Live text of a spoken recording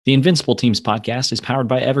The Invincible Teams podcast is powered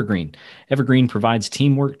by Evergreen. Evergreen provides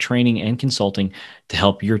teamwork, training, and consulting to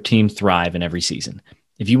help your team thrive in every season.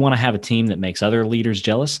 If you want to have a team that makes other leaders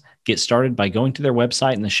jealous, get started by going to their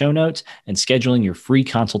website in the show notes and scheduling your free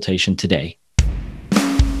consultation today.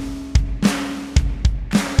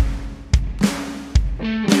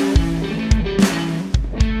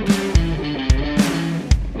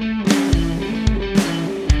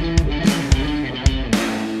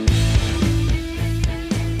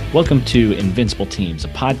 Welcome to Invincible Teams, a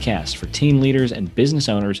podcast for team leaders and business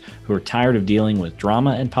owners who are tired of dealing with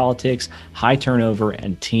drama and politics, high turnover,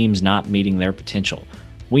 and teams not meeting their potential.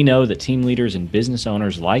 We know that team leaders and business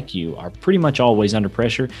owners like you are pretty much always under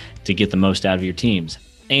pressure to get the most out of your teams.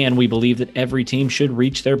 And we believe that every team should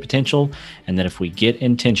reach their potential, and that if we get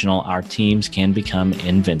intentional, our teams can become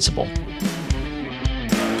invincible.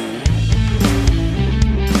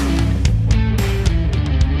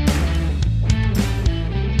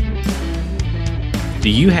 Do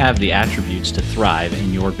you have the attributes to thrive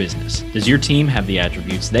in your business? Does your team have the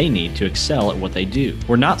attributes they need to excel at what they do?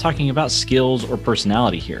 We're not talking about skills or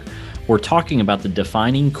personality here. We're talking about the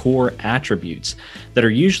defining core attributes that are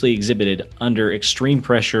usually exhibited under extreme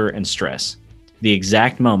pressure and stress, the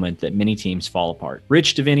exact moment that many teams fall apart.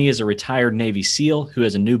 Rich Diviney is a retired Navy SEAL who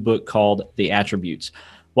has a new book called The Attributes.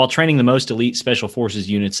 While training the most elite special forces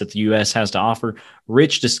units that the U.S. has to offer,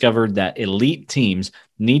 Rich discovered that elite teams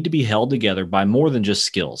need to be held together by more than just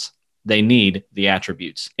skills. They need the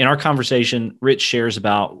attributes. In our conversation, Rich shares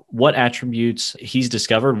about what attributes he's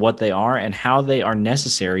discovered, what they are, and how they are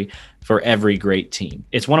necessary for every great team.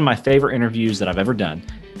 It's one of my favorite interviews that I've ever done.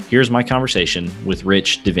 Here's my conversation with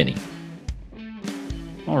Rich Diviney.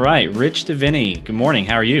 All right, Rich Diviney, good morning.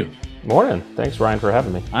 How are you? Morning. Thanks, Ryan, for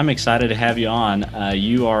having me. I'm excited to have you on.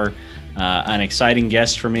 You are an exciting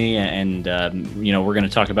guest for me, and we're going to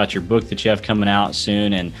talk about your book that you have coming out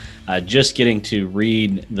soon. And just getting to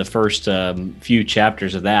read the first few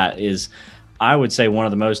chapters of that is, I would say, one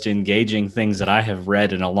of the most engaging things that I have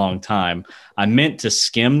read in a long time. I meant to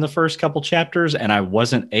skim the first couple chapters, and I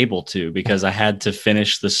wasn't able to because I had to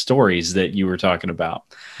finish the stories that you were talking about.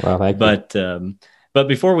 Well, thank you. But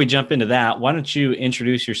before we jump into that, why don't you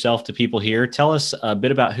introduce yourself to people here? Tell us a bit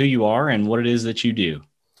about who you are and what it is that you do.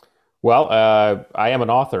 Well, I am an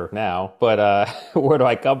author now, but where do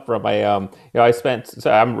I come from? I'm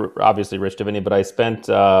obviously Rich Diviney, but I spent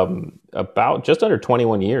about just under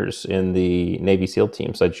 21 years in the Navy SEAL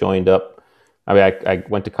teams. I joined up. I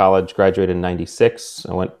went to college, graduated in '96.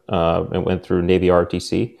 I went through Navy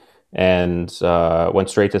ROTC and went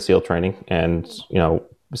straight to SEAL training, and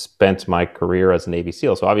spent my career as a Navy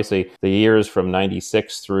SEAL. So obviously the years from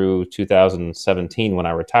 96 through 2017 when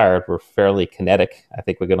I retired were fairly kinetic. I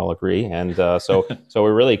think we can all agree. And so we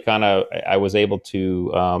really I was able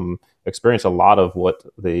to experience a lot of what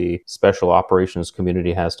the special operations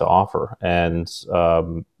community has to offer. And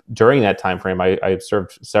during that time frame, I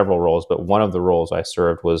served several roles, but one of the roles I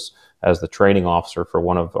served was as the training officer for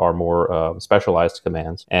one of our more specialized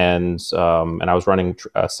commands, and I was running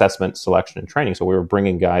assessment, selection, and training. So we were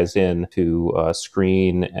bringing guys in to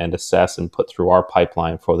screen and assess and put through our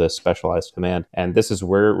pipeline for this specialized command. And this is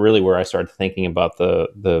where I started thinking about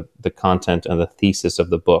the content and the thesis of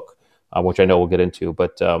the book. Which I know we'll get into,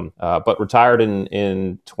 but retired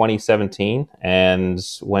in 2017 and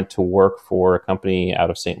went to work for a company out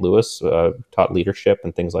of St. Louis, taught leadership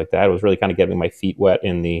and things like that. It was really kind of getting my feet wet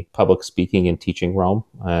in the public speaking and teaching realm,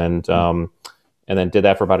 and then did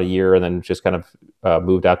that for about a year, and then just kind of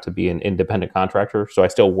moved out to be an independent contractor. So I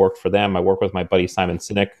still worked for them. I work with my buddy Simon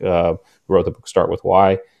Sinek, who wrote the book Start With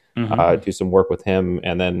Why. Do some work with him,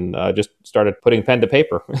 and then just started putting pen to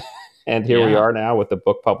paper. And here we are now with the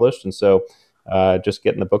book published. And so just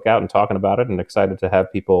getting the book out and talking about it, and excited to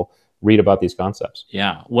have people read about these concepts.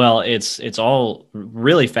 Yeah, well, it's all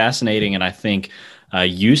really fascinating and I think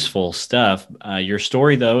useful stuff. Your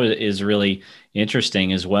story, though, is really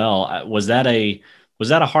interesting as well. Was that a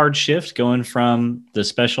hard shift going from the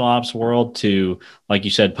special ops world to, like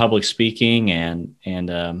you said, public speaking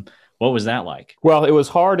and what was that like? Well, it was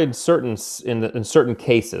hard in certain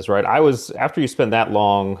cases, right? After you spend that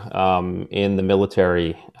long in the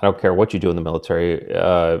military, I don't care what you do in the military,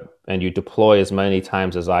 and you deploy as many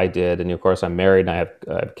times as I did, and of course I'm married and I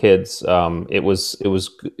have kids. It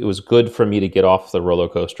was good for me to get off the roller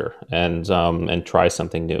coaster and try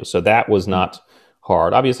something new. So that was not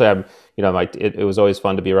hard. Obviously, it was always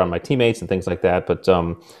fun to be around my teammates and things like that, but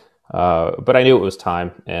I knew it was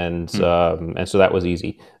time, and so that was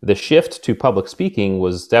easy. The shift to public speaking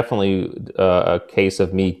was definitely a case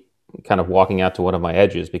of me kind of walking out to one of my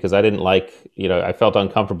edges because I didn't like, I felt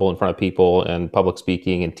uncomfortable in front of people and public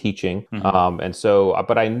speaking and teaching. And so,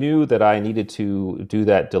 but I knew that I needed to do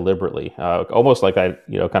that deliberately, almost like kind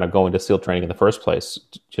of going to SEAL training in the first place.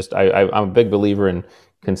 I'm a big believer in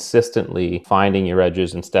consistently finding your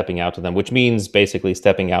edges and stepping out to them, which means basically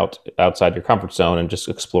stepping outside your comfort zone and just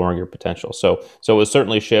exploring your potential. So it was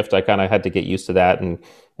certainly a shift. I kind of had to get used to that and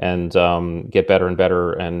get better and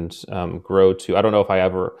better and grow to. I don't know if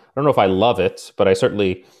I love it, but I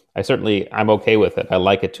certainly I'm okay with it. I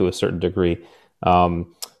like it to a certain degree.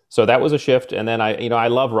 So that was a shift. And then I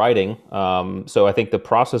love writing. So I think the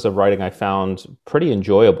process of writing I found pretty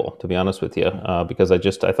enjoyable, to be honest with you, because I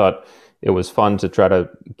thought it was fun to try to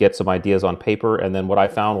get some ideas on paper. And then what I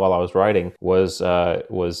found while I was writing was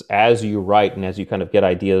as you write and as you kind of get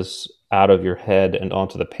ideas out of your head and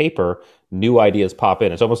onto the paper, new ideas pop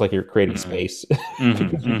in. It's almost like you're creating space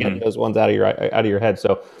because you get those ones out of your head.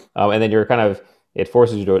 So, and then it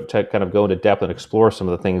forces you to kind of go into depth and explore some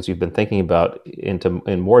of the things you've been thinking about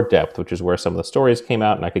in more depth, which is where some of the stories came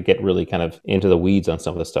out, and I could get really kind of into the weeds on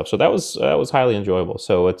some of the stuff. So that was highly enjoyable.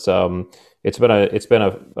 So it's been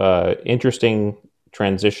a interesting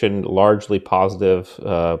transition, largely positive,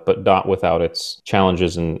 but not without its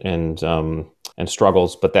challenges and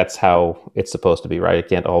struggles. But that's how it's supposed to be, right? It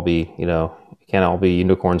can't all be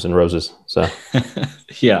unicorns and roses. So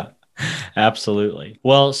yeah. Absolutely.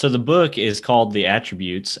 Well, so the book is called The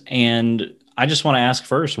Attributes, and I just want to ask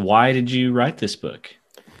first, why did you write this book?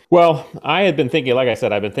 Well, I had been thinking, like I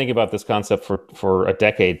said, I've been thinking about this concept for a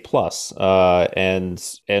decade plus. And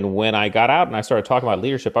when I got out and I started talking about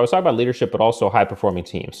leadership, I was talking about leadership, but also high performing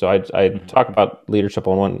teams. So I talk about leadership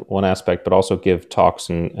on one aspect, but also give talks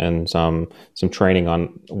and some training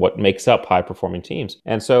on what makes up high performing teams.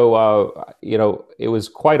 And so, it was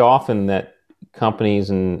quite often that companies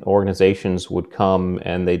and organizations would come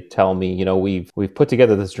and they'd tell me, we've put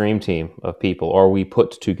together this dream team of people, or we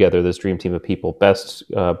put together this dream team of people, best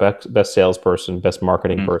salesperson, best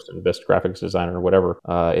marketing person, best graphics designer, or whatever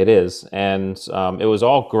it is. And it was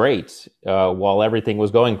all great while everything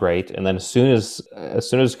was going great. And then as soon as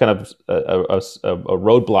kind of a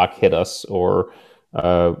roadblock hit us, or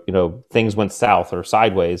things went south or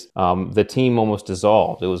sideways, the team almost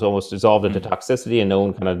dissolved. It was almost dissolved into toxicity, and no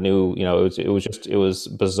one kind of knew, it was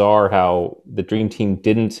bizarre how the dream team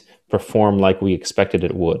didn't perform like we expected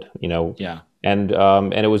it would, Yeah. And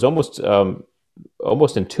it was almost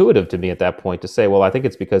intuitive to me at that point to say, well, I think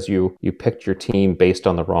it's because you picked your team based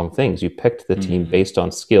on the wrong things. You picked the team based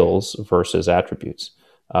on skills versus attributes.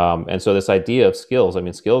 And so this idea of skills,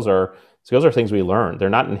 skills are things we learn. They're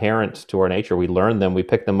not inherent to our nature. We learn them. We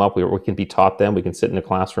pick them up. We can be taught them. We can sit in a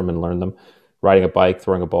classroom and learn them. Riding a bike,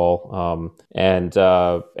 throwing a ball, and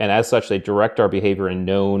as such, they direct our behavior in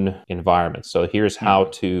known environments. So here's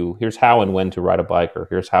how and when to ride a bike, or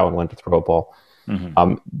here's how and when to throw a ball.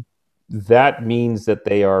 That means that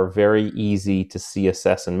they are very easy to see,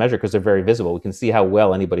 assess, and measure because they're very visible. We can see how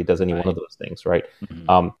well anybody does any one of those things, right?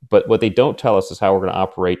 But what they don't tell us is how we're going to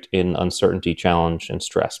operate in uncertainty, challenge, and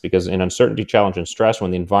stress. Because in uncertainty, challenge, and stress,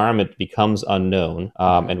 when the environment becomes unknown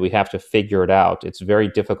and we have to figure it out, it's very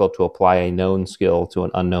difficult to apply a known skill to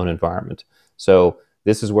an unknown environment. So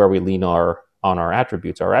this is where we lean on our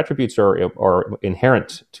attributes. Our attributes are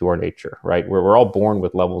inherent to our nature, right? We're all born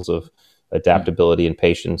with levels of adaptability and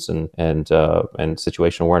patience and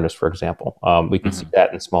situational awareness, for example. We can see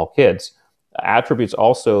that in small kids. Attributes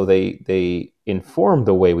also, they inform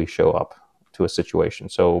the way we show up to a situation.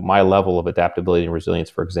 So my level of adaptability and resilience,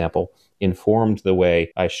 for example, informed the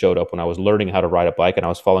way I showed up when I was learning how to ride a bike and I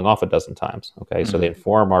was falling off a dozen times. Okay, so they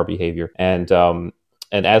inform our behavior, and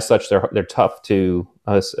as such, they're tough to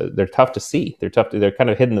see. They're kind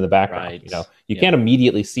of hidden in the background. Right. You can't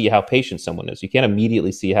immediately see how patient someone is. You can't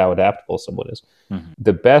immediately see how adaptable someone is.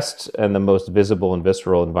 The best and the most visible and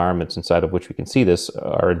visceral environments inside of which we can see this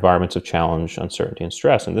are environments of challenge, uncertainty, and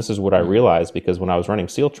stress. And this is what I realized because when I was running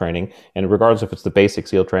SEAL training, and regardless if it's the basic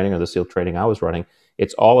SEAL training or the SEAL training I was running,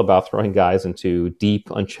 it's all about throwing guys into deep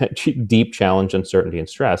challenge, uncertainty, and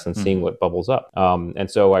stress, and seeing what bubbles up. And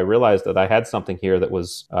so I realized that I had something here that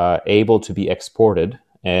was able to be exported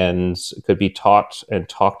and could be taught and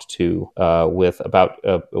talked to with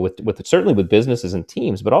certainly with businesses and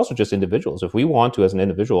teams, but also just individuals. If we want to, as an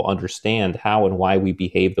individual, understand how and why we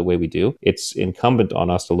behave the way we do, it's incumbent on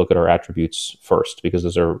us to look at our attributes first, because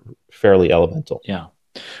those are fairly elemental. Yeah.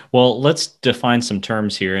 Well, let's define some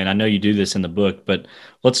terms here. And I know you do this in the book, but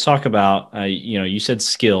let's talk about, you said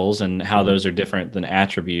skills and how those are different than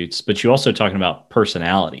attributes, but you also talking about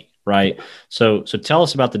personality, right? So tell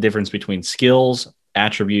us about the difference between skills,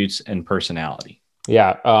 attributes, and personality.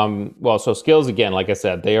 Yeah. Well, so skills again, like I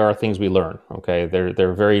said, they are things we learn. Okay.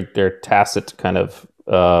 They're tacit kind of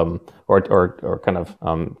or kind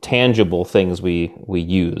of tangible things we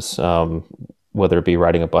use, whether it be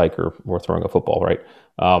riding a bike or throwing a football, right?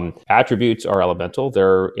 Attributes are elemental.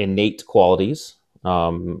 They're innate qualities.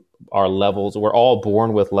 Our levels. We're all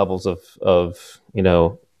born with levels of of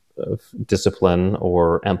discipline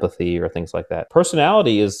or empathy or things like that.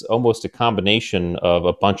 Personality is almost a combination of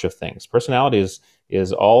a bunch of things. Personality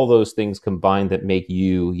is all those things combined that make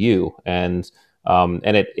you you, and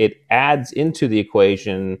it adds into the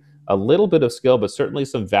equation a little bit of skill, but certainly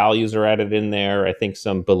some values are added in there. I think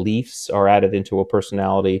some beliefs are added into a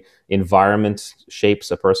personality. Environment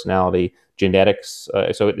shapes a personality. Genetics.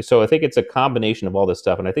 So I think it's a combination of all this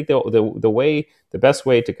stuff. And I think the best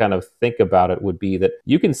way to kind of think about it would be that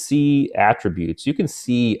you can see attributes. You can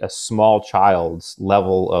see a small child's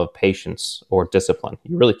level of patience or discipline.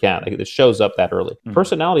 You really can. It shows up that early. Mhm.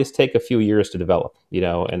 Personalities take a few years to develop,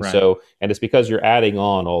 Right. and it's because you're adding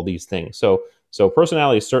on all these things. So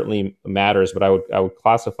personality certainly matters, but I would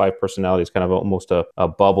classify personality as kind of almost a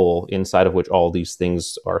bubble inside of which all these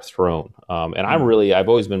things are thrown. And Mhm. I've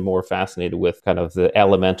always been more fascinated with kind of the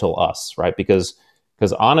elemental us, right? Because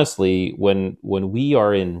honestly, when we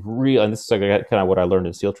are in real, and this is like kind of what I learned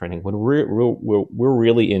in SEAL training, when we're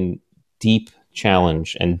really in deep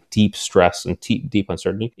challenge and deep stress and deep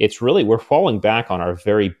uncertainty, it's really we're falling back on our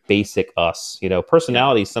very basic us. Yeah.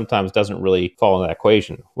 Personality sometimes doesn't really fall in that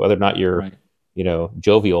equation, whether or not you're Right.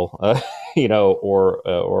 jovial,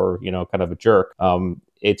 or kind of a jerk.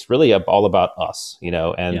 It's really all about us,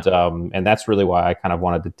 Yeah. and that's really why I kind of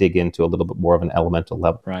wanted to dig into a little bit more of an elemental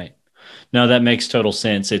level. Right. No, that makes total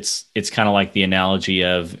sense. It's kind of like the analogy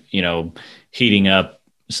of, heating up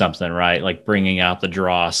something, right? Like bringing out the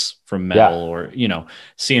dross from metal, Yeah, or,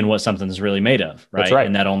 seeing what something's really made of, that's right? right.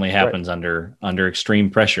 And that only That's right. happens under extreme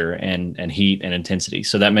pressure and heat and intensity.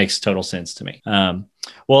 So that makes total sense to me.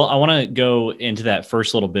 Well, I want to go into that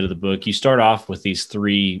first little bit of the book. You start off with these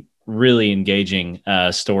three really engaging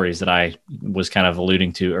stories that I was kind of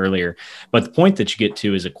alluding to earlier. But the point that you get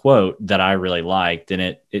to is a quote that I really liked. And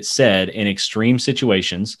it said, in extreme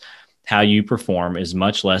situations, how you perform is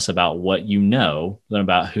much less about what you know than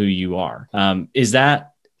about who you are. Is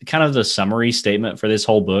that kind of the summary statement for this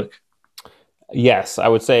whole book? Yes, I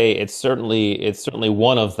would say it's certainly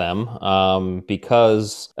one of them,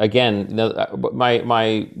 because again,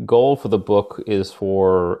 my goal for the book is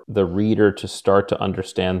for the reader to start to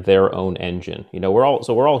understand their own engine. We're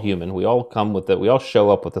all human. We all come with it. We all show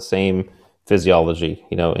up with the same physiology.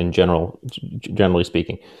 Generally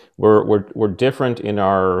speaking, we're different in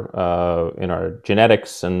our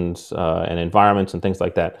genetics and environments and things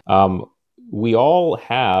like that. We all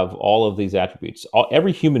have all of these attributes.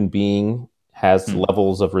 Every human being has Hmm.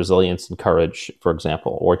 levels of resilience and courage, for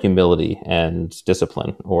example, or humility and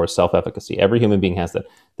discipline or self efficacy. Every human being has that.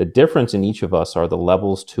 The difference in each of us are the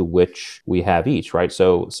levels to which we have each, right?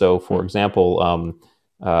 So for Hmm. example,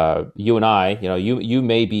 you and I, you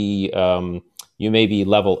may be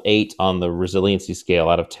level 8 on the resiliency scale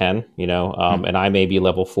out of 10, Hmm. and I may be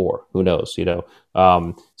level 4. Who knows,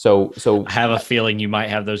 so I have a feeling you might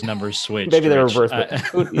have those numbers switched, maybe they're Rich.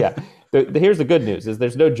 reversed, but yeah. Here's the good news: is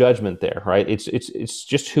there's no judgment there, right? It's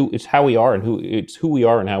just it's how we are and who we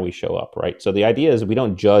are and how we show up, right? So the idea is we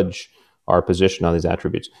don't judge our position on these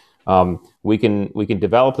attributes. We can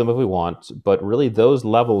develop them if we want, but really those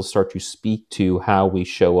levels start to speak to how we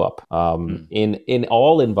show up Hmm. in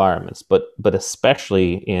all environments, but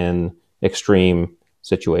especially in extreme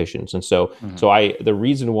situations. And so Hmm. so I the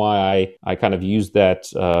reason why I kind of use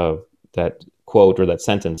that quote or that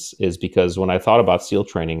sentence is because when I thought about SEAL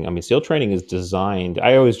training, I mean, SEAL training is designed.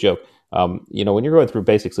 I always joke, when you're going through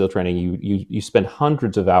basic SEAL training, you spend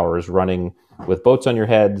hundreds of hours running with boats on your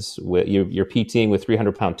heads. You're PTing with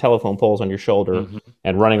 300-pound telephone poles on your shoulder Hmm.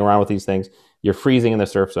 and running around with these things. You're freezing in the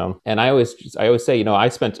surf zone. And I always say, I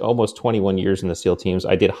spent almost 21 years in the SEAL teams.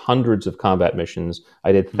 I did hundreds of combat missions.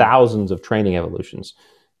 I did Hmm. thousands of training evolutions.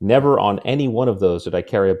 Never on any one of those did I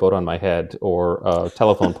carry a boat on my head or a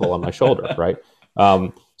telephone pole on my shoulder, right?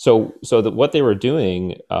 What they were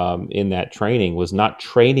doing in that training was not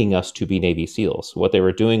training us to be Navy SEALs. What they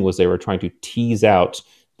were doing was they were trying to tease out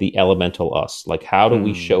the elemental us. Like, how do we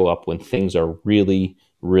Hmm. show up when things are really,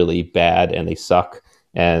 really bad and they suck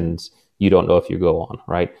and you don't know if you go on,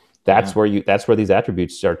 right? Yeah. That's where these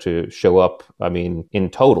attributes start to show up. I mean, in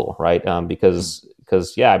total, right? Hmm. Because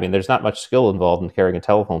yeah, I mean, there's not much skill involved in carrying a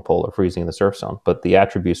telephone pole or freezing in the surf zone, but the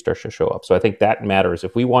attributes start to show up. So I think that matters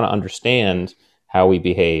if we want to understand how we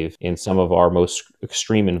behave in some of our most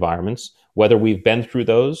extreme environments, whether we've been through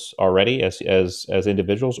those already as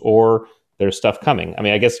individuals, or there's stuff coming. I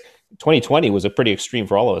mean, I guess 2020 was a pretty extreme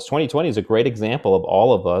for all of us. 2020 is a great example of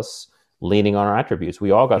all of us leaning on our attributes.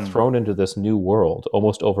 We all got thrown into this new world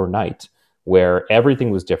almost overnight where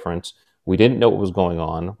everything was different. We didn't know what was going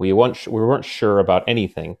on. We weren't sure about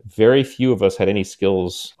anything. Very few of us had any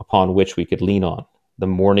skills upon which we could lean on the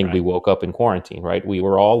morning we woke up in quarantine, right? We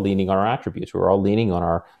were all leaning on our attributes. We were all leaning on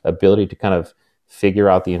our ability to kind of figure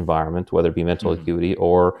out the environment, whether it be mental acuity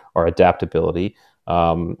or our adaptability,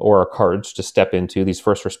 or our courage to step into these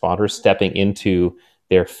first responders, stepping into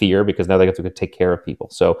their fear because now they have to take care of people.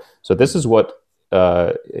 So this is what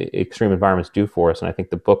extreme environments do for us. And I think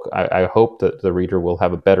the book, I hope that the reader will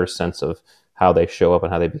have a better sense of how they show up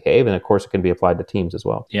and how they behave. And of course, it can be applied to teams as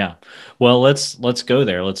well. Yeah. Well, let's go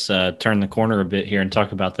there. Let's turn the corner a bit here and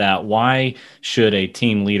talk about that. Why should a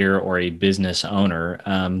team leader or a business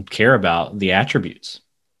owner care about the attributes?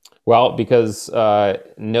 Well, because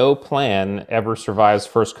no plan ever survives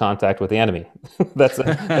first contact with the enemy. That's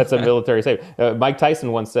a military saying. Mike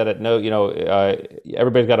Tyson once said it. No,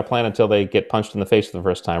 everybody's got a plan until they get punched in the face for the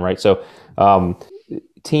first time, right? So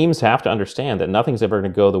teams have to understand that nothing's ever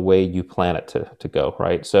going to go the way you plan it to go,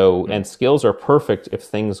 right? So and skills are perfect if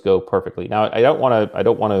things go perfectly. Now, I don't want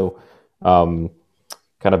to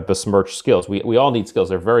kind of besmirch skills. We all need skills.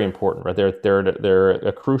 They're very important, right? They're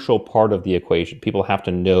a crucial part of the equation. People have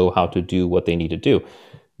to know how to do what they need to do.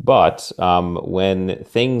 But when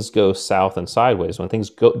things go south and sideways, when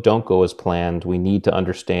things don't go as planned, we need to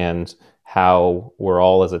understand how we're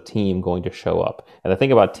all as a team going to show up. And the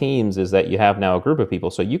thing about teams is that you have now a group of people,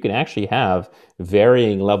 so you can actually have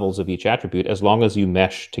varying levels of each attribute as long as you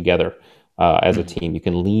mesh together as a team. You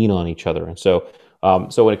can lean on each other. And so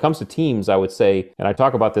when it comes to teams, I would say, and I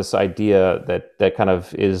talk about this idea that kind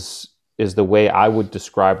of is the way I would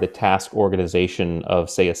describe the task organization of,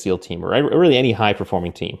 say, a SEAL team or really any high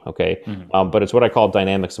performing team. Okay, but it's what I call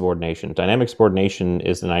dynamic subordination. Dynamic subordination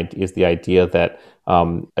is the idea that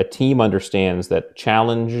a team understands that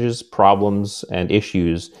challenges, problems, and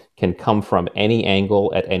issues can come from any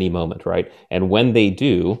angle at any moment, right? And when they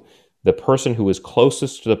do, the person who is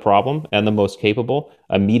closest to the problem and the most capable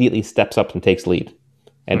immediately steps up and takes lead,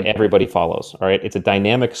 and everybody follows. All right, it's a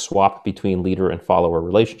dynamic swap between leader and follower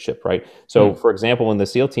relationship, right? So, for example, in the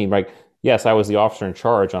SEAL team, right? Yes, I was the officer in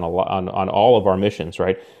charge on all of our missions,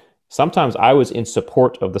 right? Sometimes I was in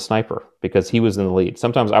support of the sniper because he was in the lead.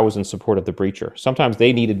 Sometimes I was in support of the breacher. Sometimes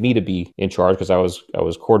they needed me to be in charge because I was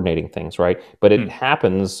coordinating things, right? But it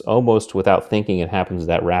happens almost without thinking. It happens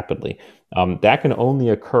that rapidly. That can only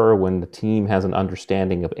occur when the team has an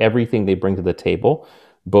understanding of everything they bring to the table,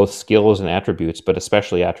 both skills and attributes, but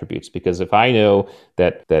especially attributes. Because if I know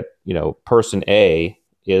that person A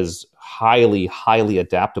is highly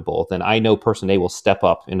adaptable, then I know person A will step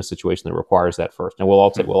up in a situation that requires that first, and we'll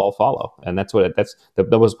all follow. And that's the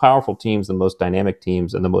most powerful teams, the most dynamic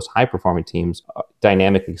teams, and the most high performing teams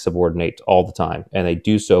dynamically subordinate all the time, and they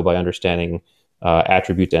do so by understanding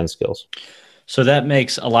attributes and skills. So that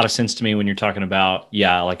makes a lot of sense to me when you're talking about,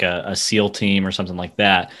 like a SEAL team or something like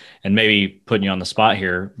that, and maybe putting you on the spot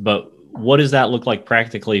here. But what does that look like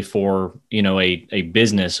practically for, a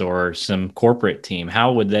business or some corporate team?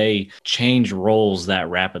 How would they change roles that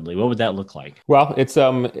rapidly? What would that look like? Well, it's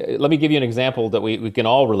let me give you an example that we can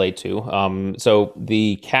all relate to. So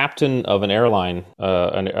the captain of an airline,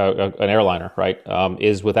 an airliner, right,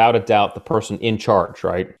 is without a doubt the person in charge,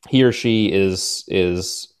 right? He or she is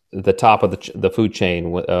the top of the food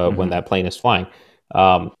chain when that plane is flying.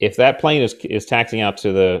 If that plane is taxiing out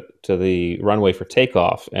to the runway for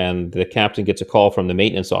takeoff, and the captain gets a call from the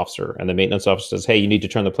maintenance officer, and the maintenance officer says, "Hey, you need to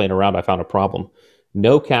turn the plane around. I found a problem."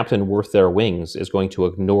 No captain worth their wings is going to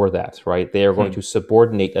ignore that, right? They are going to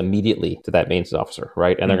subordinate immediately to that maintenance officer,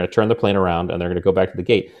 right? And they're going to turn the plane around, and they're going to go back to the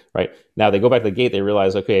gate, right? Now they go back to the gate. They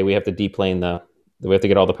realize, okay, we have to deplane we have to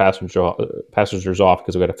get all the passengers off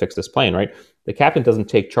because we got to fix this plane, right? The captain doesn't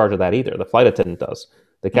take charge of that either. The flight attendant does.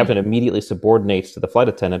 The captain immediately subordinates to the flight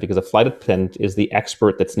attendant because the flight attendant is the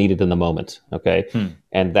expert that's needed in the moment. Okay,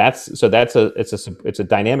 and it's a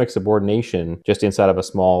dynamic subordination just inside of a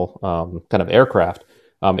small kind of aircraft.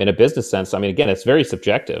 In a business sense, I mean, again, it's very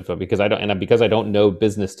subjective because I don't know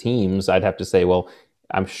business teams. I'd have to say, well,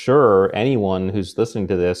 I'm sure anyone who's listening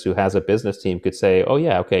to this who has a business team could say, "Oh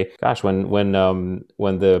yeah, okay, gosh, when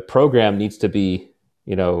the program needs to be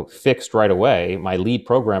fixed right away, my lead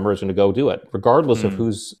programmer is going to go do it, regardless of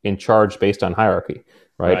who's in charge based on hierarchy,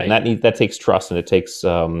 right? And that takes trust, and it takes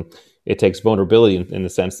vulnerability in the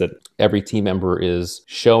sense that every team member is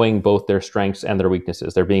showing both their strengths and their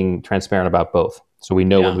weaknesses. They're being transparent about both, so we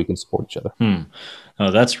know when we can support each other.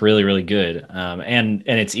 Oh, that's really, really good. And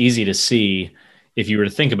it's easy to see, if you were to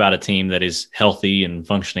think about a team that is healthy and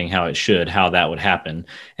functioning how it should, how that would happen.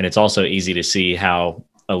 And it's also easy to see how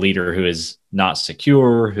a leader who is not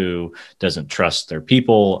secure, who doesn't trust their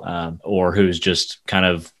people, or who's just kind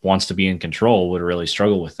of wants to be in control would really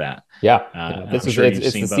struggle with that. Yeah, I'm sure you've it's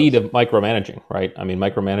the seen seed both. of micromanaging, right? I mean,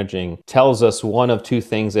 micromanaging tells us one of two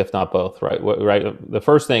things, if not both, right? Right. The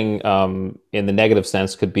first thing, in the negative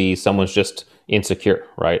sense, could be someone's just insecure,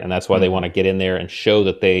 right? And that's why they want to Mhm. get in there and show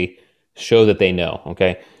that they know.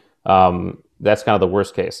 Okay, that's kind of the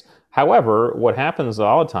worst case. However, what happens a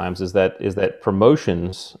lot of times is that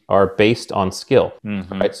promotions are based on skill, right?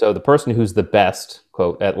 Mhm. So the person who's the best,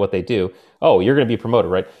 quote, at what they do, oh, you're going to be promoted,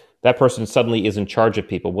 right? That person suddenly is in charge of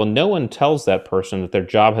people. Well, no one tells that person that their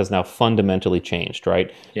job has now fundamentally changed, right?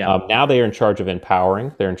 Yeah. Now they are in charge of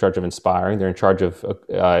empowering, they're in charge of inspiring, they're in charge of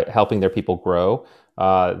helping their people grow.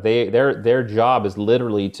 Their job is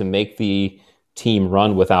literally to make the team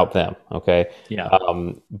run without them. Okay, Yeah.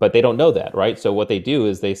 but they don't know that, right? So what they do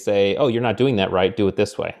is they say, "Oh, you're not doing that right. Do it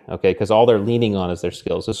this way." Okay, because all they're leaning on is their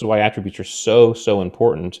skills. This is why attributes are so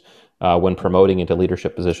important when promoting into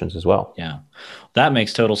leadership positions as well. Yeah. That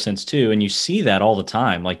makes total sense too. And you see that all the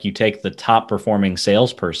time. Like you take the top performing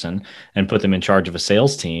salesperson and put them in charge of a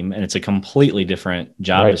sales team, and it's a completely different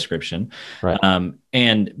job Right, description. right,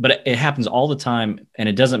 But it happens all the time, and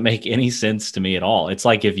it doesn't make any sense to me at all. It's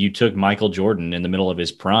like if you took Michael Jordan in the middle of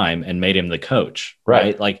his prime and made him the coach, right.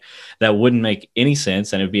 right? Like that wouldn't make any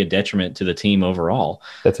sense, and it would be a detriment to the team overall.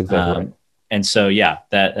 That's exactly right. Um, and so, yeah,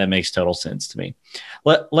 that makes total sense to me.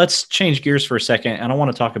 Let's change gears for a second. And I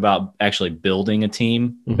want to talk about actually building a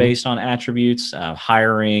team Hmm. based on attributes,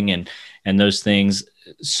 hiring, and those things.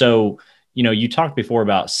 So, you talked before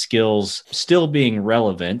about skills still being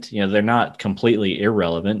relevant. They're not completely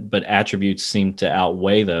irrelevant, but attributes seem to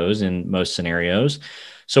outweigh those in most scenarios.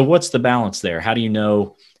 So, what's the balance there? How do you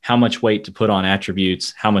know how much weight to put on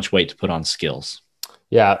attributes, how much weight to put on skills?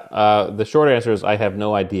 Yeah, the short answer is I have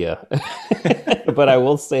no idea, but I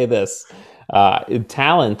will say this: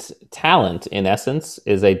 talent, in essence,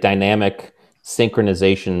 is a dynamic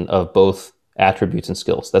synchronization of both attributes and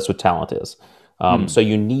skills. That's what talent is. So Hmm.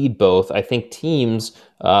 you need both. I think teams.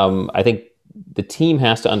 I think the team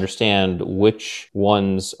has to understand which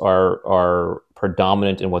ones are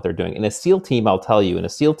predominant in what they're doing. In a SEAL team, I'll tell you, in a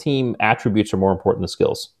SEAL team, attributes are more important than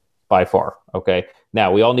skills by far. Okay.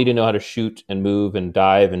 Now, we all need to know how to shoot and move and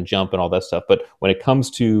dive and jump and all that stuff. But when it comes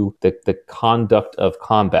to the conduct of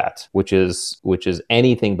combat, which is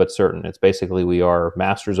anything but certain, it's basically we are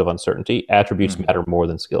masters of uncertainty. Attributes Hmm. matter more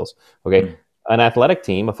than skills. Okay. Hmm. An athletic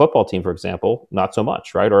team, a football team, for example, not so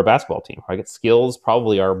much, right? Or a basketball team, right? Skills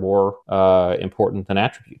probably are more important than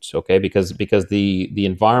attributes, okay? Because the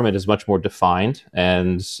environment is much more defined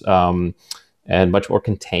and much more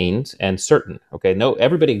contained and certain. Okay, no,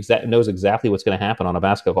 everybody knows exactly what's going to happen on a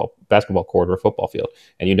basketball court or a football field,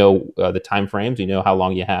 and you know the time frames, you know how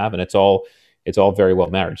long you have, and it's all very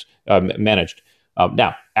well managed.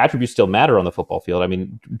 Now, attributes still matter on the football field. I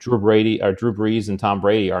mean, Drew Brees and Tom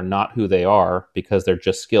Brady are not who they are because they're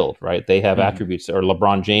just skilled, right? They have Hmm. attributes, or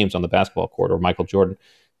LeBron James on the basketball court, or Michael Jordan.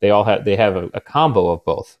 They have a combo of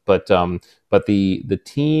both, but the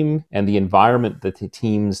team and the environment that the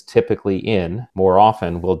team's typically in more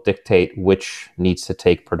often will dictate which needs to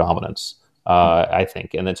take predominance. I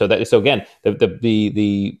think, and then so again,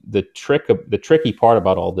 the tricky part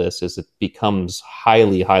about all this is it becomes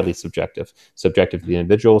highly subjective to the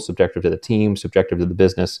individual, subjective to the team, subjective to the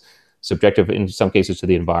business, subjective in some cases to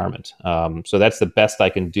the environment. So that's the best I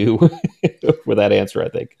can do for that answer, I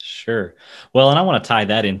think. Sure. Well, and I want to tie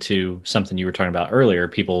that into something you were talking about earlier.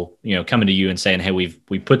 People, coming to you and saying, "Hey, we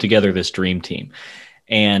put together this dream team."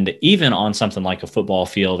 And even on something like a football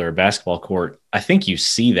field or a basketball court, I think you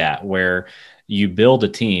see that where you build a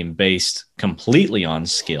team based completely on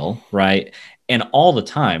skill, right? And all the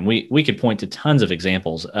time, we could point to tons of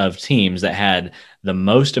examples of teams that had the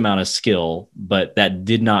most amount of skill, but that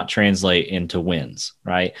did not translate into wins,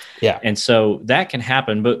 right? Yeah. And so that can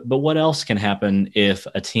happen, but what else can happen if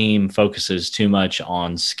a team focuses too much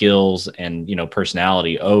on skills and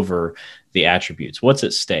personality over the attributes? What's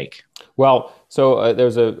at stake? Well, so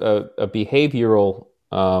there's a behavioral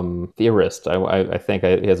theorist. I think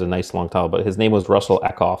he has a nice long title, but his name was Russell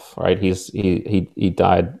Ackoff. Right? He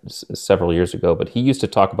died several years ago, but he used to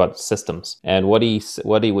talk about systems. And what he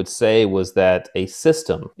would say was that a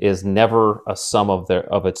system is never a sum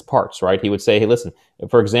of its parts. Right? He would say, hey, listen.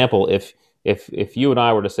 For example, if you and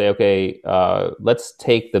I were to say, okay, let's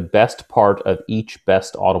take the best part of each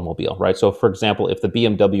best automobile, right? So, for example, if the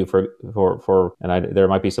BMW there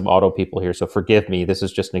might be some auto people here, so forgive me, this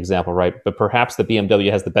is just an example, right? But perhaps the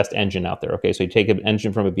BMW has the best engine out there. Okay, so you take an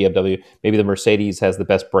engine from a BMW, maybe the Mercedes has the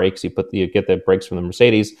best brakes. You get the brakes from the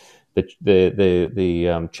Mercedes.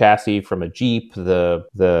 The chassis from a Jeep,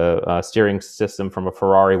 the steering system from a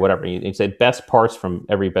Ferrari, whatever. You say best parts from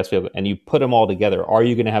every best vehicle, and you put them all together. Are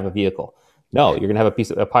you going to have a vehicle? No, you're going to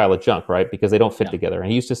have a pile of junk, right? Because they don't fit together. And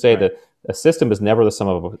he used to say that a system is never the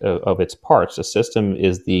sum of its parts. A system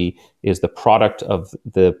is the product of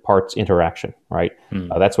the parts interaction, right?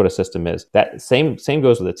 That's what a system is. That same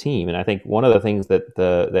goes with a team. And I think one of the things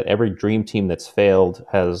that every dream team that's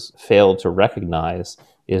has failed to recognize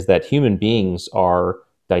is that human beings are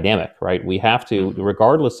dynamic, right? We have to,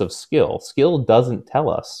 regardless of skills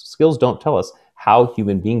don't tell us how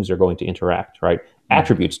human beings are going to interact, right?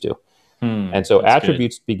 Attributes do. And so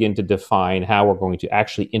attributes begin to define how we're going to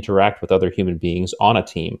actually interact with other human beings on a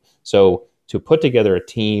team. So to put together a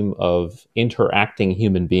team of interacting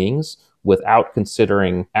human beings without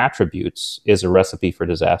considering attributes is a recipe for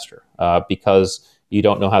disaster, because you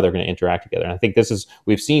don't know how they're going to interact together. And I think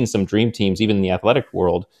we've seen some dream teams, even in the athletic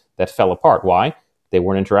world, that fell apart. Why? They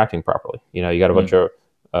weren't interacting properly. You got a bunch of,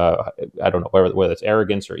 I don't know whether it's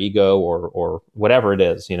arrogance or ego or whatever it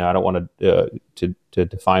is. I don't want to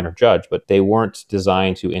define or judge, but they weren't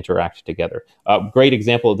designed to interact together. A great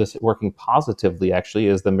example of this working positively, actually,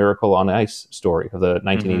 is the Miracle on Ice story of the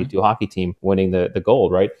 1982 hockey team winning the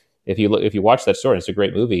gold. Right? If you watch that story, it's a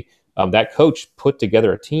great movie. That coach put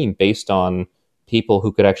together a team based on people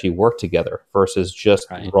who could actually work together versus just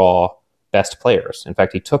raw best players. In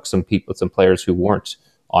fact, he took some players who weren't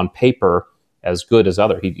on paper as good as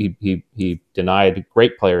other. He denied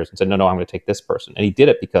great players and said, no, I'm going to take this person. And he did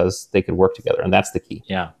it because they could work together. And that's the key.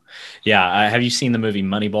 Yeah. Have you seen the movie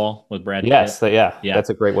Moneyball with Brad Pitt? Yes. That's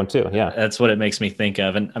a great one too. Yeah. That's what it makes me think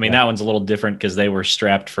of. And I mean, that one's a little different because they were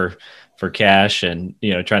strapped for cash and,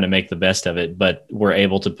 trying to make the best of it, but were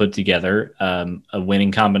able to put together a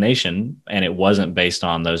winning combination. And it wasn't based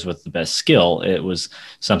on those with the best skill. It was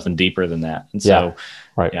something deeper than that. And so,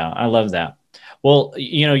 I love that. Well,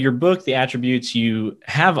 your book, The Attributes, you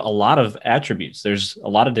have a lot of attributes. There's a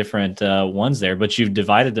lot of different ones there, but you've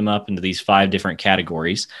divided them up into these 5 different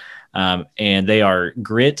categories. And they are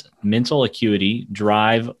grit, mental acuity,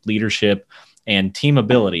 drive, leadership, and team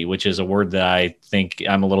ability, which is a word that I think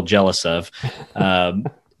I'm a little jealous of.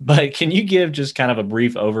 But can you give just kind of a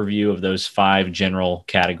brief overview of those 5 general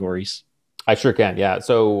categories? I sure can. Yeah.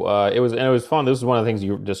 So it was fun. This is one of the things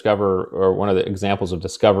you discover, or one of the examples of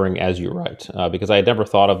discovering as you write, because I had never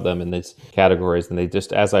thought of them in these categories, and they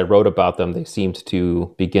just, as I wrote about them, they seemed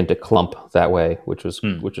to begin to clump that way, which is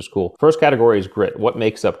cool. First category is grit. What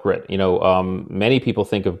makes up grit? Many people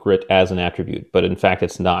think of grit as an attribute, but in fact,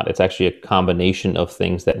 it's not. It's actually a combination of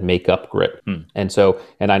things that make up grit.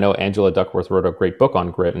 And I know Angela Duckworth wrote a great book on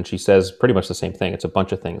grit, and she says pretty much the same thing. It's a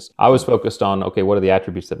bunch of things. I was focused on, okay, what are the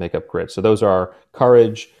attributes that make up grit? So those are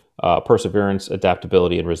courage, perseverance,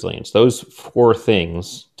 adaptability, and resilience. Those 4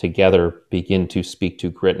 things together begin to speak to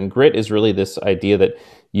grit. And grit is really this idea that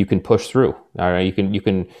you can push through. All right, you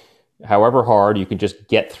can, however hard, you can just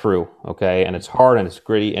get through. Okay, and it's hard and it's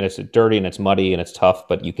gritty and it's dirty and it's muddy and it's tough,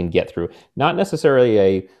 but you can get through. Not necessarily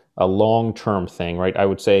a long-term thing, right? I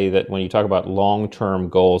would say that when you talk about long-term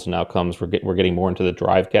goals and outcomes, we're getting more into the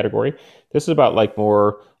drive category. This is about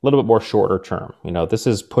a little bit more shorter term. This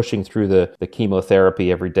is pushing through the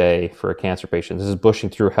chemotherapy every day for a cancer patient. This is pushing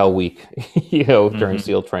through Hell Week, during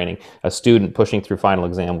SEAL training. A student pushing through final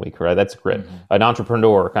exam week, right? That's grit. An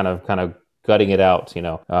entrepreneur kind of gutting it out,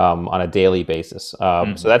 on a daily basis.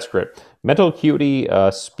 So that's grit. Mental acuity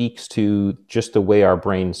speaks to just the way our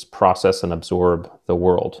brains process and absorb the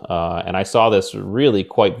world. And I saw this really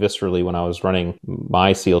quite viscerally when I was running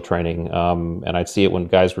my SEAL training. And I'd see it when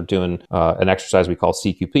guys were doing an exercise we call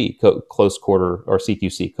CQP, close quarter, or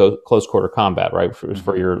CQC, close quarter combat, right?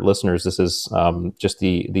 For your listeners, this is just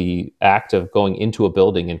the act of going into a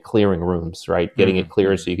building and clearing rooms, right? Getting it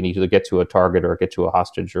clear so you can either get to a target or get to a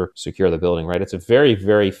hostage or secure the building, right? It's a very,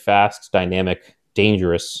 very fast, dynamic,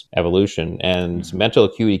 dangerous evolution, and mental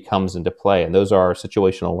acuity comes into play. And those are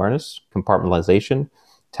situational awareness, compartmentalization,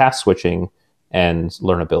 task switching, and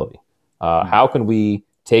learnability. How can we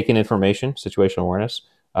take in information, situational awareness,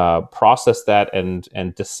 process that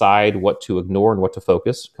and decide what to ignore and what to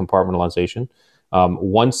focus, compartmentalization.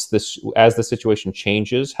 As the situation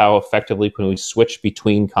changes, how effectively can we switch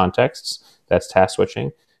between contexts? That's task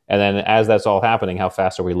switching. And then as that's all happening, how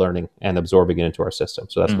fast are we learning and absorbing it into our system?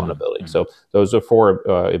 So that's learnability. So those are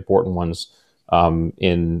 4 important ones.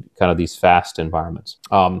 in kind of these fast environments.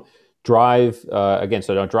 Drive again.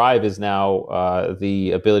 So now drive is now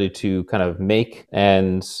the ability to kind of make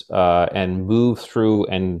and move through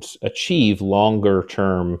and achieve longer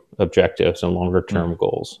term objectives and longer term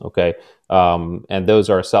goals. Okay, and those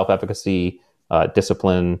are self-efficacy,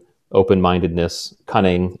 discipline, open-mindedness,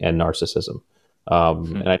 cunning, and narcissism.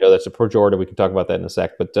 And I know that's a pejorative. We can talk about that in a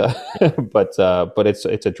sec, but but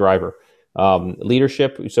it's a driver.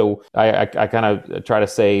 Leadership. So I kind of try to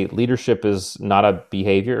say leadership is not a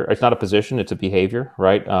behavior. It's not a position. It's a behavior,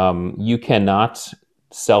 right? You cannot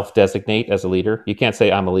self-designate as a leader. You can't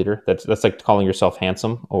say I'm a leader. That's like calling yourself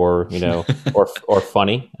handsome or or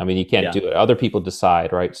funny. I mean, you can't do it. Other people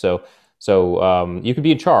decide, right? So you can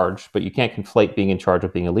be in charge, but you can't conflate being in charge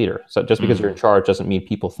with being a leader. So just because you're in charge doesn't mean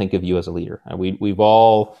people think of you as a leader. And we've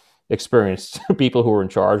all experienced people who are in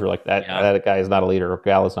charge are like that guy is not a leader or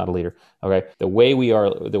gal is not a leader. Okay. The way we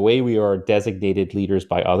are designated leaders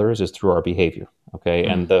by others is through our behavior. Okay.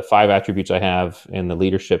 And the 5 attributes I have in the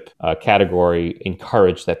leadership category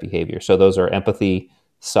encourage that behavior. So those are empathy,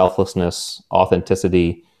 selflessness,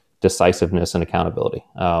 authenticity, decisiveness, and accountability.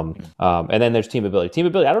 And then there's team ability. Team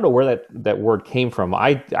ability, I don't know where that word came from.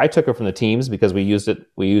 I took it from the teams because we use it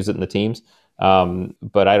in the teams.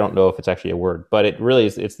 But I don't know if it's actually a word, but it really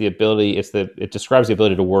is, it's the ability, it describes the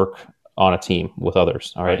ability to work on a team with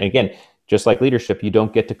others. All right. And again, just like leadership, you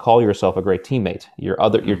don't get to call yourself a great teammate. Your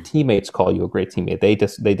teammates call you a great teammate. They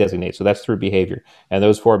designate. So that's through behavior. And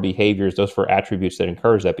those 4 behaviors, those 4 attributes that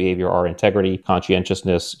encourage that behavior are integrity,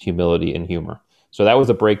 conscientiousness, humility, and humor. So that was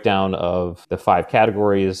a breakdown of the 5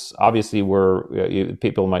 categories. Obviously,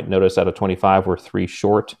 people might notice out of 25, we're 3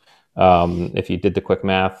 short. If you did the quick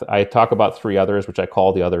math, I talk about 3 others, which I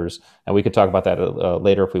call the others, and we could talk about that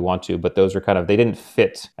later if we want to. But those are they didn't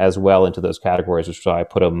fit as well into those categories, which is why I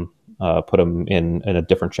put them in a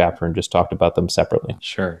different chapter and just talked about them separately.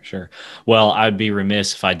 Sure. Well, I'd be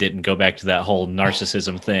remiss if I didn't go back to that whole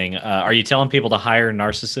narcissism thing. Are you telling people to hire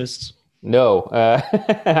narcissists? No,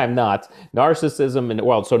 I'm not.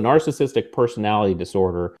 Narcissism so narcissistic personality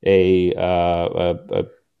disorder, a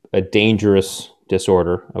dangerous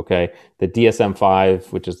disorder. Okay, the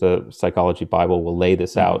DSM-5, which is the Psychology Bible, will lay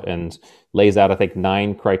this out and lays out, I think,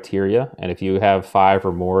 9 criteria. And if you have 5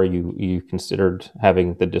 or more, you considered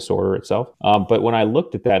having the disorder itself. But when I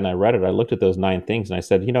looked at that and I read it, I looked at those 9 things and I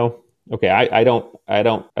said, okay, I don't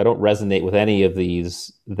resonate with any of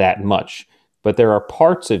these that much. But there are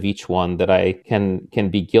parts of each one that I can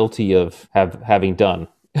be guilty of having done,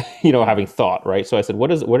 having thought, right? So I said, where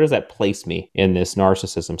does that place me in this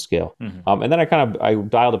narcissism scale? And then I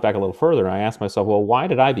dialed it back a little further and I asked myself, well, why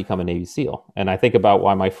did I become a Navy SEAL? And I think about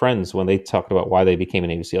why my friends, when they talked about why they became a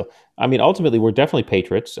Navy SEAL, I mean, ultimately, we're definitely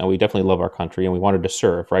patriots and we definitely love our country and we wanted to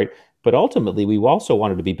serve, right? But ultimately, we also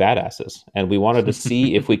wanted to be badasses and we wanted to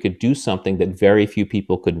see if we could do something that very few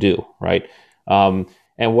people could do, right?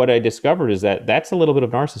 And what I discovered is that that's a little bit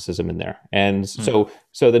of narcissism in there. And so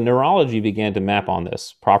the neurology began to map on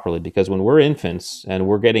this properly, because when we're infants and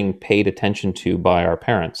we're getting paid attention to by our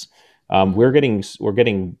parents, we're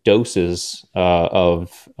getting doses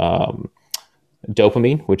of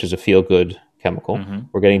dopamine, which is a feel-good chemical.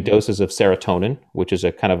 We're getting doses of serotonin, which is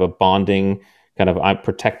a kind of a bonding, kind of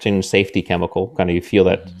protecting safety chemical. Kind of you feel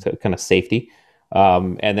that kind of safety.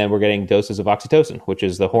 And then we're getting doses of oxytocin, which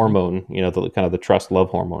is the hormone, the kind of the trust love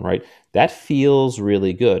hormone, right? That feels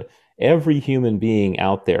really good. Every human being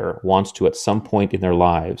out there wants to, at some point in their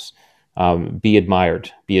lives, be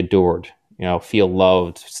admired, be adored, feel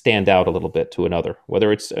loved, stand out a little bit to another,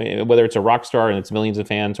 whether it's a rock star and it's millions of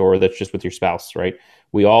fans, or that's just with your spouse, right?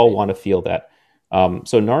 We all want to feel that.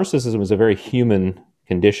 So narcissism is a very human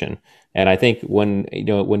condition. And I think when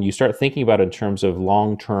you start thinking about it in terms of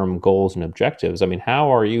long-term goals and objectives, I mean,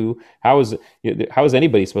 how is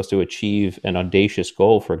anybody supposed to achieve an audacious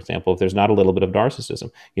goal, for example, if there's not a little bit of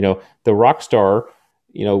narcissism? The rock star,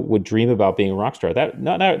 would dream about being a rock star. That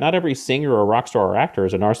not every singer or rock star or actor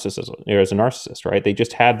is a narcissist, right? They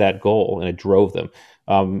just had that goal and it drove them.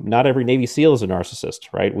 Not every Navy SEAL is a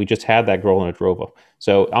narcissist, right? We just had that goal and it drove them.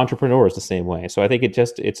 So entrepreneurs the same way. So I think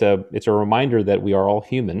it's a reminder that we are all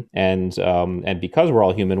human, and because we're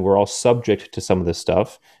all human, we're all subject to some of this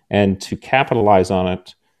stuff, and to capitalize on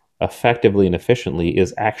it effectively and efficiently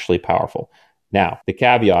is actually powerful. Now, the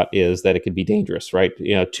caveat is that it can be dangerous, right?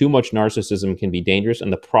 Too much narcissism can be dangerous.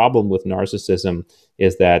 And the problem with narcissism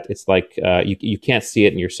is that it's like you can't see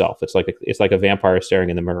it in yourself. It's like a vampire staring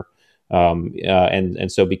in the mirror.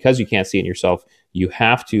 And so because you can't see it in yourself, you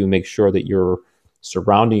have to make sure that you're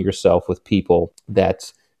surrounding yourself with people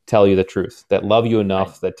that tell you the truth, that love you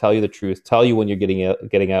enough, that tell you the truth, tell you when you're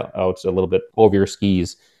getting out a little bit over your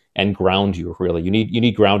skis, and ground you. Really, you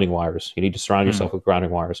need grounding wires. You need to surround Hmm. yourself with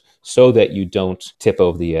grounding wires so that you don't tip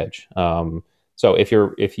over the edge. So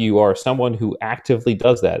if you are someone who actively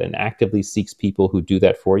does that and actively seeks people who do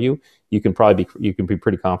that for you, you can be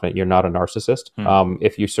pretty confident you're not a narcissist. Hmm.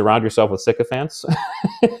 If you surround yourself with sycophants,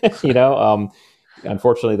 you know,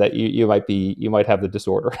 unfortunately, that you might have the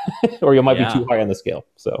disorder, or you might be too Yeah. high on the scale.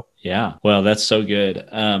 So Yeah. Well, that's so good.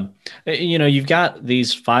 You've got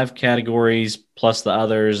these five categories plus the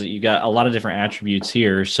others. You got a lot of different attributes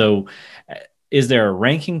here. So, uh, is there a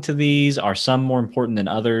ranking to these? Are some more important than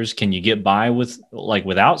others? Can you get by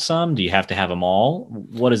without some? Do you have to have them all?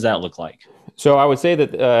 What does that look like? So I would say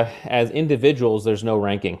that as individuals, there's no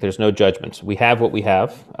ranking, there's no judgment. We have what we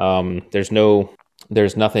have. There's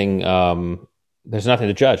nothing, there's nothing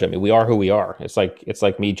to judge. I mean, we are who we are. It's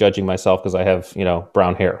like me judging myself because I have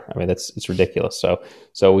brown hair. I mean, it's ridiculous.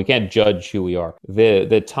 So we can't judge who we are.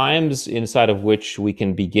 The times inside of which we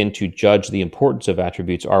can begin to judge the importance of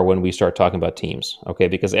attributes are when we start talking about teams. Okay,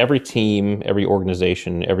 because every team, every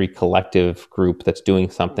organization, every collective group that's doing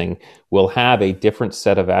something will have a different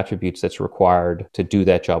set of attributes that's required to do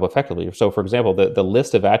that job effectively. So, for example, the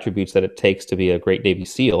list of attributes that it takes to be a great Navy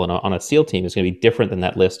SEAL on a SEAL team is going to be different than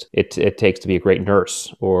that list it takes to be a great nurse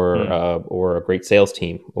Hmm. or a great sales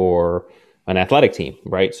team or an athletic team,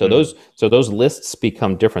 right? So Hmm. those lists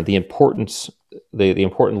become different. The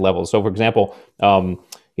important levels. So, for example,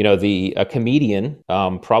 the a comedian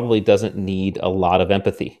probably doesn't need a lot of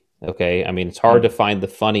empathy. Okay, I mean it's hard to Hmm. find the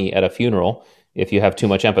funny at a funeral if you have too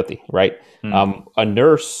much empathy, right? Hmm. A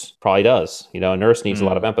nurse probably does. A nurse needs a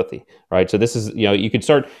lot of Hmm. empathy, right? So this is, you could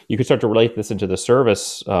start to relate this into the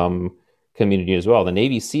service community as well. The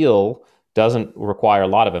Navy SEAL doesn't require a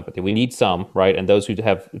lot of empathy. We need some, right? And those who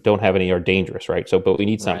don't have any are dangerous, right? So, but we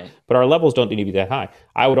need some. Right. But our levels don't need to be that high.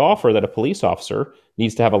 I would offer that a police officer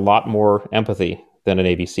needs to have a lot more empathy than a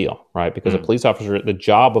Navy SEAL, right? Because Hmm. the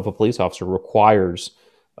job of a police officer requires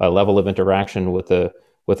a level of interaction with the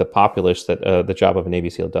populace that the job of a Navy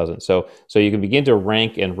SEAL doesn't. So you can begin to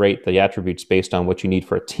rank and rate the attributes based on what you need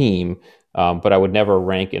for a team, but I would never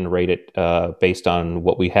rank and rate it based on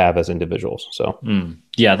what we have as individuals. So Hmm.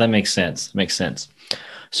 Yeah, that makes sense. Makes sense.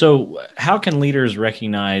 So, how can leaders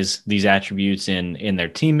recognize these attributes in their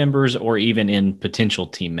team members or even in potential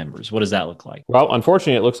team members? What does that look like? well,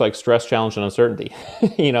 unfortunately, it looks like stress, challenge, and uncertainty.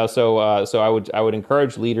 So I would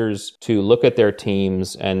encourage leaders to look at their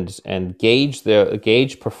teams and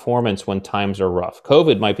gauge performance when times are rough.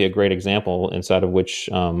 COVID might be a great example inside of which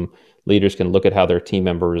leaders can look at how their team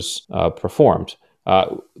members performed.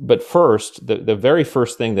 But first, the very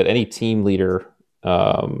first thing that any team leader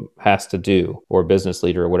has to do, or business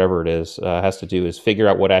leader, or whatever it is, has to do is figure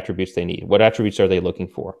out what attributes they need. What attributes are they looking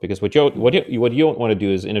for? Because what you don't want to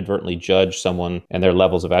do is inadvertently judge someone and their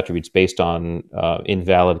levels of attributes based on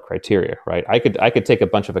invalid criteria, right? I could take a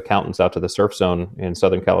bunch of accountants out to the surf zone in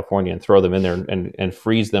Southern California and throw them in there and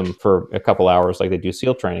freeze them for a couple hours like they do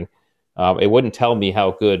SEAL training. It wouldn't tell me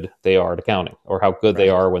how good they are at accounting or how good they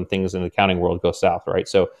Right. are when things in the accounting world go south, right?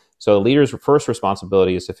 So the leader's first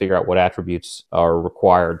responsibility is to figure out what attributes are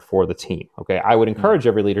required for the team. Okay, I would Hmm. encourage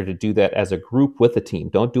every leader to do that as a group with the team.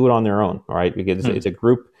 Don't do it on their own, all right? Because Hmm. it's a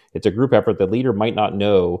group. It's a group effort. The leader might not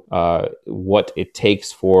know what it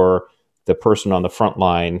takes for the person on the front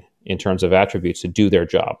line in terms of attributes to do their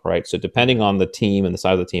job, right? So depending on the team and the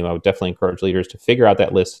size of the team, I would definitely encourage leaders to figure out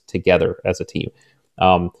that list together as a team.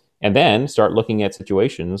 Um, and then start looking at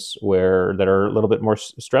situations that are a little bit more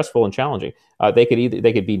stressful and challenging. They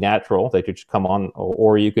could be natural, they could just come on,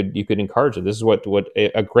 or you could encourage it. This is what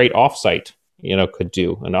a great offsite could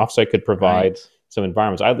do. An offsite could provide Right. some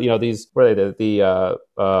environments. These, what are they,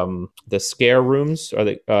 the scare rooms, are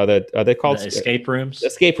they called The escape rooms.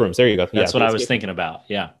 escape rooms? There you go. Yeah, That's what the I was escape rooms. thinking about.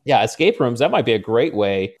 Yeah. Yeah, escape rooms, that might be a great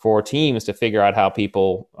way for teams to figure out how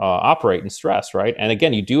people operate in stress, right? And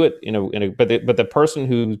again, you do it but the person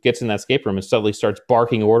who gets in that escape room and suddenly starts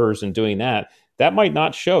barking orders and doing that might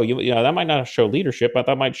not show that might not show leadership, but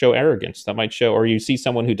that might show arrogance. That might show, or you see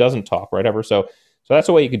someone who doesn't talk, whatever. So that's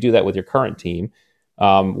a way you could do that with your current team.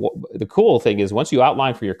 The cool thing is once you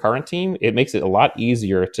outline for your current team, it makes it a lot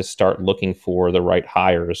easier to start looking for the right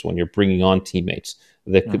hires when you're bringing on teammates.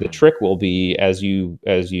 The Hmm. trick will be as you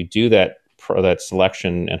do that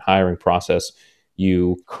selection and hiring process,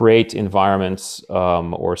 you create environments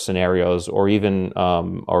or scenarios or even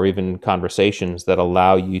conversations that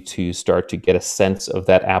allow you to start to get a sense of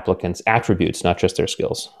that applicant's attributes, not just their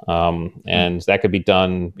skills. Hmm. And that could be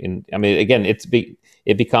done in. I mean, again,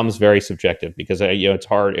 it becomes very subjective because it's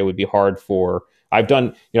hard. It would be hard for. I've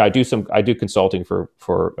done, I do consulting for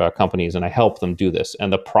companies, and I help them do this.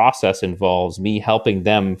 And the process involves me helping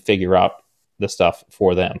them figure out the stuff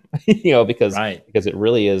for them, because Right.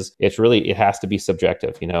 it has to be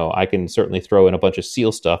subjective. I can certainly throw in a bunch of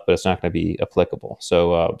SEAL stuff, but it's not going to be applicable.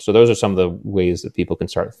 So those are some of the ways that people can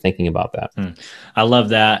start thinking about that. I love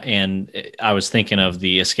that. And I was thinking of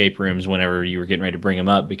the escape rooms whenever you were getting ready to bring them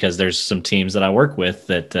up, because there's some teams that I work with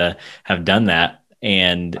that have done that.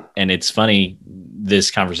 And it's funny,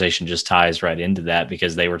 this conversation just ties right into that,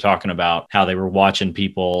 because they were talking about how they were watching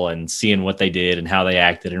people and seeing what they did and how they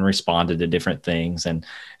acted and responded to different things. And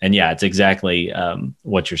yeah, it's exactly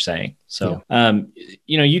what you're saying. So,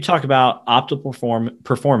 you talk about optimal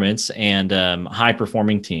performance and high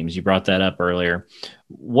performing teams. You brought that up earlier.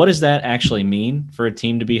 What does that actually mean for a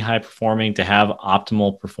team to be high performing, to have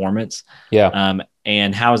optimal performance? Yeah.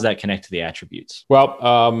 And how does that connect to the attributes?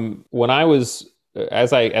 Well, when I was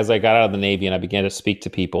as I got out of the Navy and I began to speak to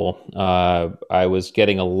people, I was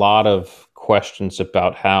getting a lot of questions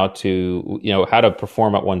about how to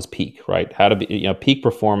perform at one's peak, right? How to be, peak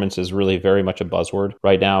performance is really very much a buzzword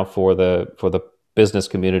right now for the business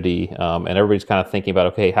community, and everybody's kind of thinking about,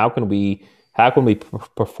 okay, how can we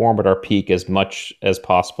perform at our peak as much as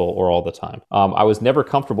possible or all the time? I was never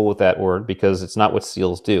comfortable with that word because it's not what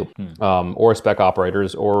SEALs do, or spec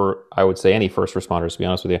operators, or I would say any first responders, to be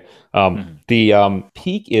honest with you. The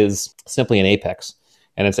peak is simply an apex,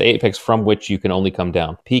 and it's an apex from which you can only come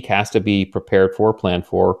down. Peak has to be prepared for, planned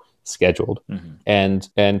for, scheduled, and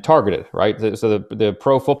targeted, right? So the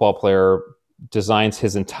pro football player designs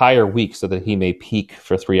his entire week so that he may peak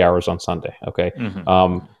for 3 hours on Sunday. Okay.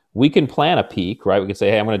 We can plan a peak, right? We can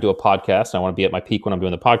say, hey, I'm going to do a podcast. I want to be at my peak when I'm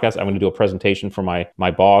doing the podcast. I'm going to do a presentation for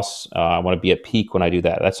my boss. I want to be at peak when I do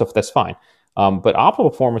that. That's fine. But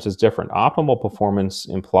optimal performance is different. Optimal performance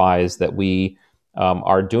implies that we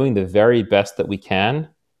are doing the very best that we can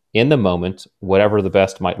in the moment, whatever the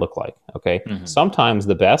best might look like. Okay. Sometimes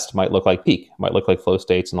the best might look like peak, might look like flow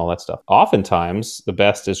states and all that stuff. Oftentimes the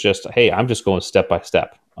best is just, hey, I'm just going step by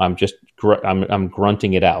step. I'm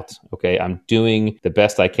grunting it out. Okay. I'm doing the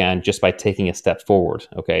best I can just by taking a step forward.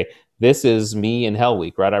 Okay. This is me in Hell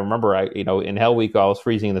Week, right? I remember in Hell Week, I was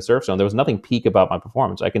freezing in the surf zone. There was nothing peak about my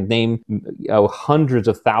performance. I can name hundreds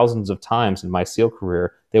of thousands of times in my SEAL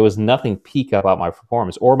career, there was nothing peak about my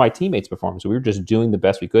performance or my teammates' performance. We were just doing the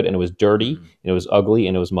best we could, and it was dirty, and it was ugly,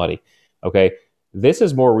 and it was muddy. Okay. This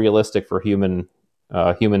is more realistic for humans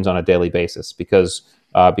on a daily basis, because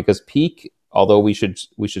peak, although we should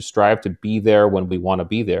strive to be there when we want to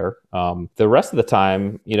be there, the rest of the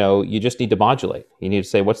time, you just need to modulate. You need to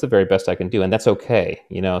say, what's the very best I can do? And that's okay.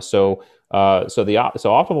 So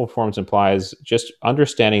optimal performance implies just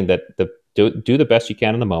understanding that do the best you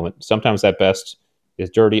can in the moment. Sometimes that best is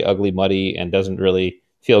dirty, ugly, muddy, and doesn't really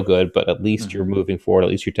feel good, but at least you're moving forward. At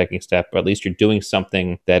least you're taking a step, or at least you're doing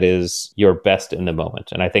something that is your best in the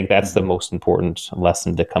moment. And I think that's the most important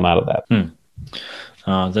lesson to come out of that.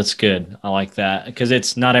 That's good. I like that, because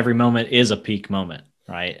it's not every moment is a peak moment,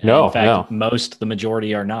 right? No, in fact, the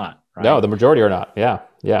majority are not. Right? No, the majority are not. Yeah.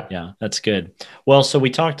 That's good. Well, so we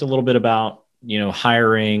talked a little bit about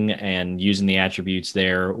hiring and using the attributes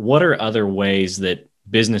there. What are other ways that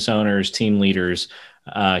business owners, team leaders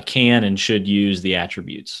can and should use the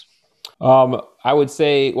attributes? I would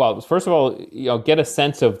say, well, first of all, get a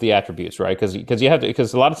sense of the attributes, right?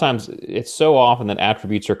 Because a lot of times it's so often that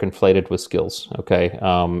attributes are conflated with skills. Okay.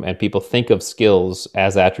 And people think of skills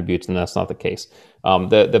as attributes, and that's not the case.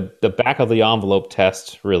 The back of the envelope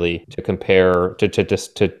test, really, to compare,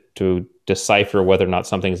 to decipher whether or not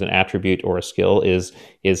something is an attribute or a skill is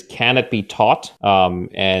can it be taught? Or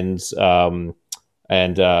can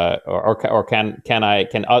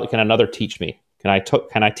another teach me? Can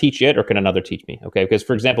I teach it, or can another teach me? Okay, because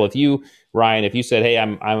for example, if you said, "Hey,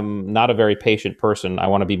 I'm not a very patient person. I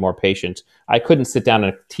want to be more patient," I couldn't sit down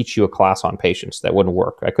and teach you a class on patience. That wouldn't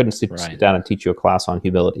work. I couldn't sit down and teach you a class on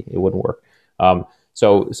humility. It wouldn't work.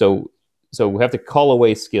 So we have to cull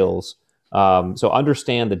away skills. So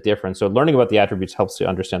understand the difference. So learning about the attributes helps you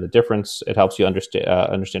understand the difference. It helps you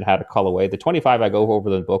understand how to cull away. The 25 I go over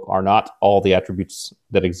in the book are not all the attributes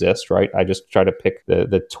that exist, right? I just try to pick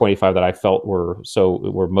the 25 that I felt were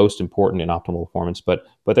most important in optimal performance. But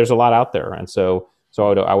there's a lot out there, and so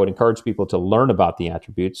I would encourage people to learn about the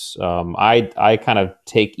attributes. I kind of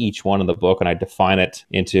take each one in the book and I define it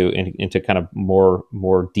into kind of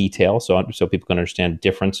more detail, so people can understand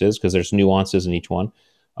differences, because there's nuances in each one.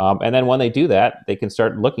 And then when they do that, they can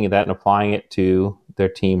start looking at that and applying it to their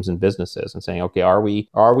teams and businesses and saying, okay, are we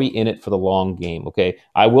in it for the long game? Okay,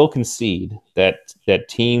 I will concede that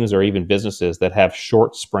teams or even businesses that have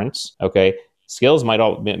short sprints, okay, skills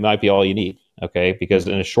might be all you need. Okay, because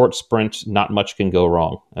in a short sprint, not much can go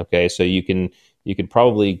wrong. Okay, so you can you could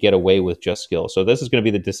probably get away with just skills. So this is going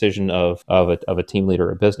to be the decision of a team leader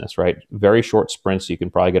or business, right? Very short sprints, you can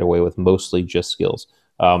probably get away with mostly just skills.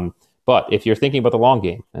 But if you're thinking about the long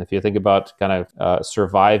game, and if you think about kind of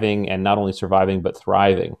surviving, and not only surviving but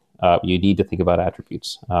thriving, you need to think about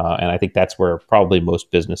attributes, and I think that's where probably most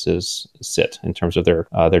businesses sit in terms of their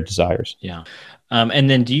desires. Yeah. And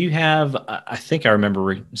then do you have, I think I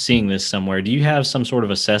remember seeing this somewhere. Do you have some sort of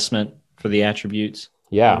assessment for the attributes?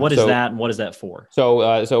 Yeah. What is that and what is that for?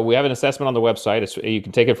 So we have an assessment on the website. You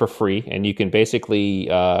can take it for free, and you can basically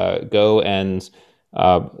go and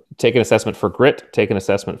take an assessment for grit, take an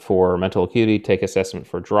assessment for mental acuity, take assessment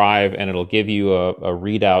for drive, and it'll give you a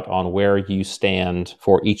readout on where you stand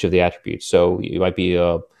for each of the attributes. So you might be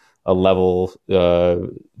a level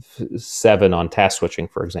 7 on task switching,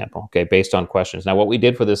 for example, okay, based on questions. Now, what we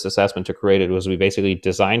did for this assessment to create it was we basically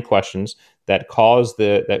designed questions that cause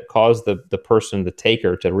the person, the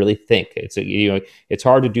taker, to really think. It's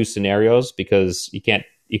hard to do scenarios because you can't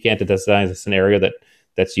design a scenario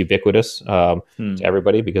that's ubiquitous to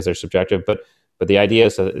everybody because they're subjective. But the idea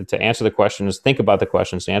is to answer the questions, think about the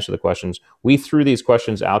questions, to answer the questions. We threw these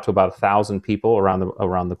questions out to about 1,000 people around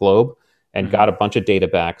the globe and got a bunch of data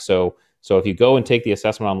back. So if you go and take the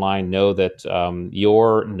assessment online, know that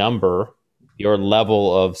your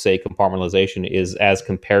level of, say, compartmentalization is as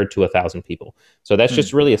compared to 1,000 people. So that's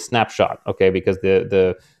just really a snapshot, okay? Because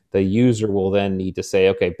the user will then need to say,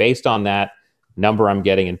 okay, based on that number I'm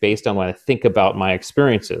getting, and based on when I think about my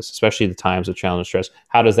experiences, especially the times of challenge and stress,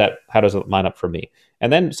 how does it line up for me?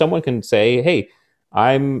 And then someone can say, hey,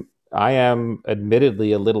 I am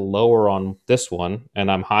admittedly a little lower on this one, and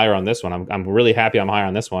I'm higher on this one. I'm really happy I'm higher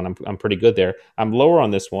on this one. I'm pretty good there. I'm lower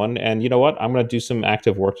on this one, and you know what? I'm going to do some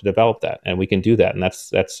active work to develop that, and we can do that, and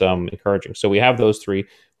that's encouraging. So we have those three.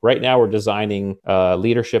 Right now, we're designing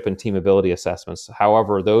leadership and team ability assessments.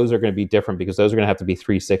 However, those are going to be different because those are going to have to be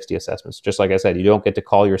 360 assessments. Just like I said, you don't get to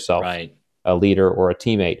call yourself a leader or a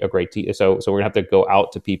teammate a great team. So we're going to have to go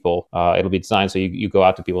out to people. It'll be designed so you go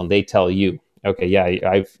out to people and they tell you, okay,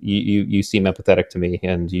 yeah, you seem empathetic to me,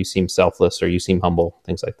 and you seem selfless, or you seem humble,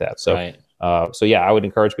 things like that. So, so yeah, I would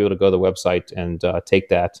encourage people to go to the website and take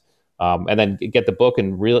that, and then get the book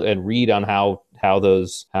and read on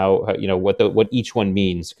what each one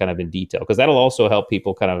means, kind of in detail, because that'll also help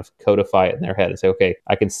people kind of codify it in their head and say, okay,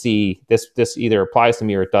 I can see this either applies to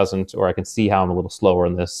me or it doesn't, or I can see how I'm a little slower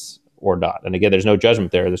in this or not. And again, there's no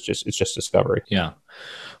judgment there. It's just discovery. Yeah.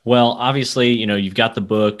 Well, obviously, you've got the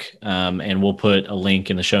book, and we'll put a link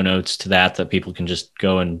in the show notes to that people can just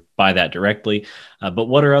go and buy that directly. But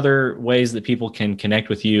what are other ways that people can connect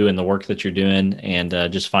with you and the work that you're doing and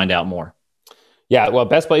just find out more? Yeah, well,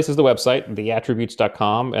 best place is the website,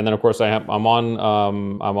 theattributes.com. And then, of course, I'm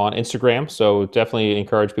on Instagram. So definitely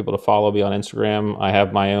encourage people to follow me on Instagram. I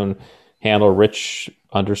have my own handle,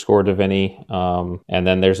 Rich_Diviney. And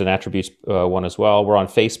then there's an attributes one as well. We're on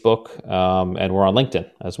Facebook, and we're on LinkedIn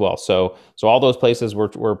as well. So all those places if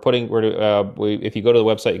you go to the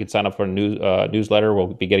website, you can sign up for a newsletter. We'll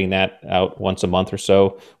be getting that out once a month or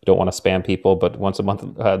so. We don't want to spam people, but once a month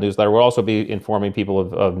newsletter. We'll also be informing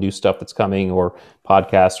people of new stuff that's coming, or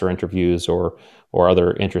podcasts or interviews or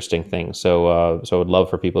other interesting things. So I'd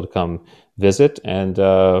love for people to come visit and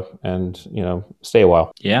stay a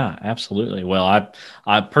while. Yeah, absolutely. Well,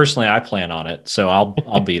 I personally plan on it, so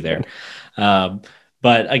I'll be there.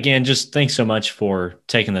 But again, just thanks so much for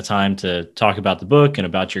taking the time to talk about the book and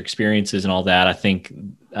about your experiences and all that. I think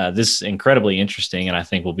this is incredibly interesting, and I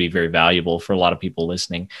think will be very valuable for a lot of people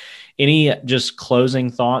listening. Any just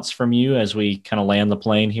closing thoughts from you as we kind of land the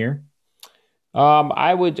plane here?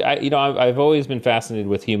 I've always been fascinated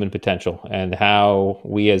with human potential and how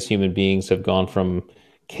we as human beings have gone from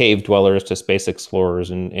cave dwellers to space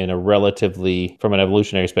explorers in a relatively, from an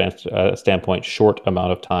evolutionary standpoint, short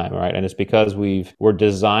amount of time, right? And it's because we're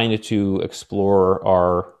designed to explore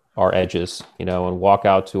our edges, and walk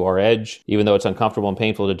out to our edge, even though it's uncomfortable and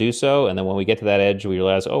painful to do so. And then when we get to that edge, we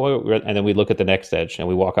realize, and then we look at the next edge and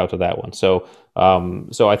we walk out to that one. So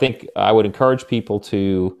I think I would encourage people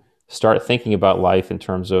to start thinking about life in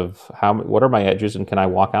terms of what are my edges, and can I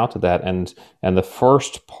walk out to that? And the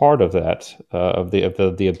first part of that, of the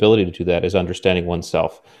ability to do that, is understanding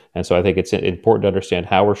oneself. And so I think it's important to understand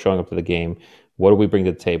how we're showing up to the game. What do we bring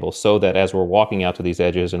to the table, so that as we're walking out to these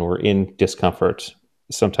edges and we're in discomfort,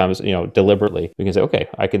 sometimes, deliberately, we can say, okay,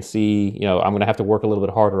 I can see, I'm going to have to work a little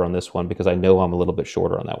bit harder on this one because I know I'm a little bit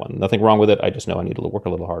shorter on that one. Nothing wrong with it. I just know I need to work a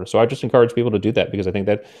little harder. So I just encourage people to do that because I think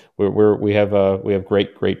that we have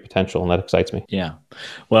great potential, and that excites me. Yeah.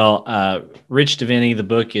 Well, Rich Diviney, the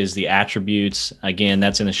book is The Attributes. Again,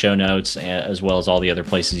 that's in the show notes, as well as all the other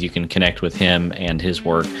places you can connect with him and his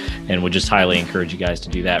work, and would just highly encourage you guys to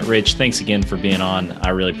do that. Rich, thanks again for being on. I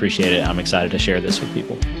really appreciate it. I'm excited to share this with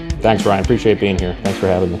people. Thanks, Ryan. Appreciate being here. Thanks for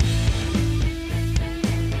having me.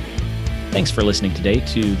 Thanks for listening today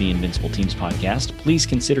to the Invincible Teams podcast. Please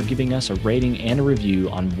consider giving us a rating and a review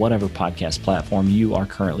on whatever podcast platform you are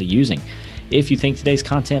currently using. If you think today's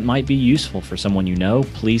content might be useful for someone you know,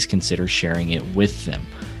 please consider sharing it with them.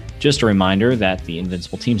 Just a reminder that the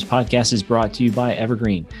Invincible Teams podcast is brought to you by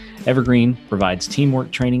Evergreen. Evergreen provides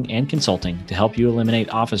teamwork training and consulting to help you eliminate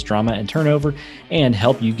office drama and turnover and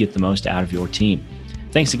help you get the most out of your team.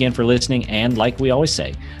 Thanks again for listening, and like we always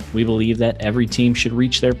say, we believe that every team should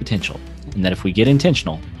reach their potential, and that if we get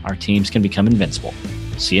intentional, our teams can become invincible.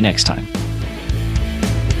 See you next time.